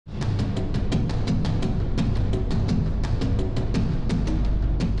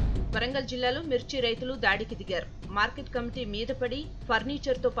వరంగల్ జిల్లాలో మిర్చి రైతులు దాడికి దిగారు. మార్కెట్ కమిటీ మీద పడి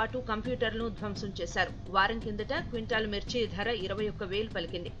ఫర్నిచర్ తో పాటు కంప్యూటర్లను ధ్వంసం చేశారు. వారం కిందట క్వింటాల్ మిర్చి ధర 21,000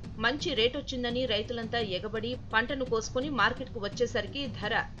 పలికింది. మంచి రేటొచ్చిందని రైతులంతా ఎగబడి పంటను కోసుకుని మార్కెట్ కు వచ్చేసరికి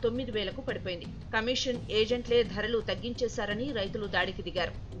ధర 9,000కు పడిపోయింది. కమిషన్ ఏజెంట్లే ధరలు తగ్గించేశారని రైతులు దాడికి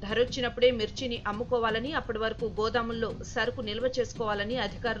దిగారు. ధరొచ్చినప్పుడే మిర్చిని అమ్ముకోవాలని, అప్పటి వరకు గోదాముల్లో సరుకు నిల్వ చేసుకోవాలని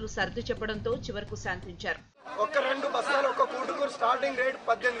అధికారులు సర్ది చెప్పడంతో చివరకు శాంతించారు. ఒక 2 బస్తాలు ఒక కూటుకు స్టార్టింగ్ రేట్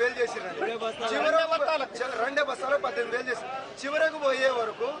 18,000 చేసిరండి. రెండే బస్తాలు 18,000 చేసి చివరకు పోయే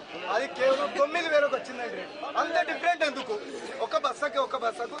వరకు అది కేవలం 9,000కు వచ్చిందండి రేట్. అంత డిఫరెంట్ ఎందుకు? ఒక బస్తాకు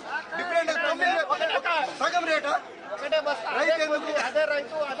డిఫరెంట్ 9,000 సగం రేటా? రైతు ఎందుకు?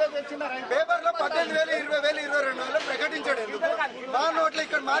 పేపర్ లో 18,000, 20,000, 22,000 ప్రకటించాడు ఎందుకు? మా నోట్లో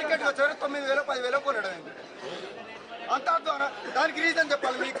ఇక్కడ మార్కెట్ వచ్చారు 9,000, 10,000 కొనడం ఎందుకు? అంత ద్వారా దానికి రీజన్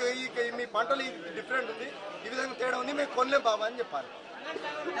చెప్పాలి. మీకు మీ పంటలు డిఫరెంట్ ఉంది, ఈ విధంగా తేడా ఉంది, మేము కొనలేం బాబా అని చెప్పాలి.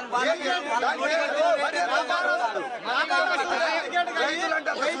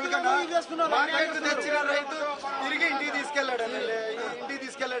 మార్కెట్ తెచ్చిన రైతు తిరిగి ఇంటికి తీసుకెళ్ళాడు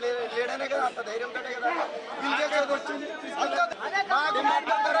లేడనే కదా, అంత ధైర్యంతో కదా వచ్చింది.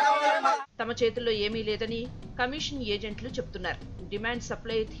 తమ చేతుల్లో ఏమీ లేదని కమిషన్ ఏజెంట్లు చెప్తున్నారు. డిమాండ్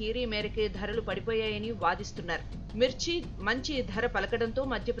సప్లై థియరీ మేరకే ధరలు పడిపోయాయని వాదిస్తున్నారు. మిర్చి మంచి ధర పలకడంతో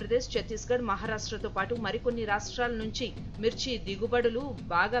మధ్యప్రదేశ్, ఛత్తీస్గఢ్, మహారాష్ట్రతో పాటు మరికొన్ని రాష్ట్రాల నుంచి మిర్చి దిగుబడులు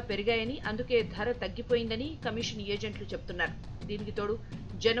బాగా పెరిగాయని, అందుకే ధర తగ్గిపోయిందని కమిషన్ ఏజెంట్లు చెప్తున్నారు. దీనికి తోడు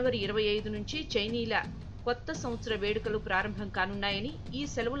జనవరి 25 నుంచి చైనీల కొత్త సంవత్సర వేడుకలు ప్రారంభం కానున్నాయని, ఈ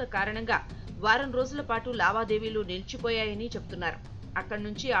సెలవుల కారణంగా వారం రోజుల పాటు లావాదేవీలు నిలిచిపోయాయని చెప్తున్నారు. అక్కడి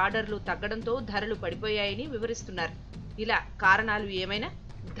నుంచి ఆర్డర్లు తగ్గడంతో ధరలు పడిపోయాయని వివరిస్తున్నారు. ఇలా కారణాలు ఏమైనా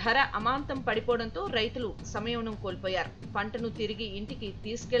ధర అమాంతం పడిపోవడంతో రైతులు సంయమనం కోల్పోయారు. పంటను తిరిగి ఇంటికి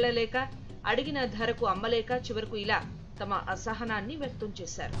తీసుకెళ్లలేక, అడిగిన ధరకు అమ్మలేక చివరకు ఇలా తమ అసహనాన్ని వ్యక్తం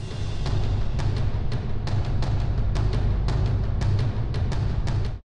చేశారు.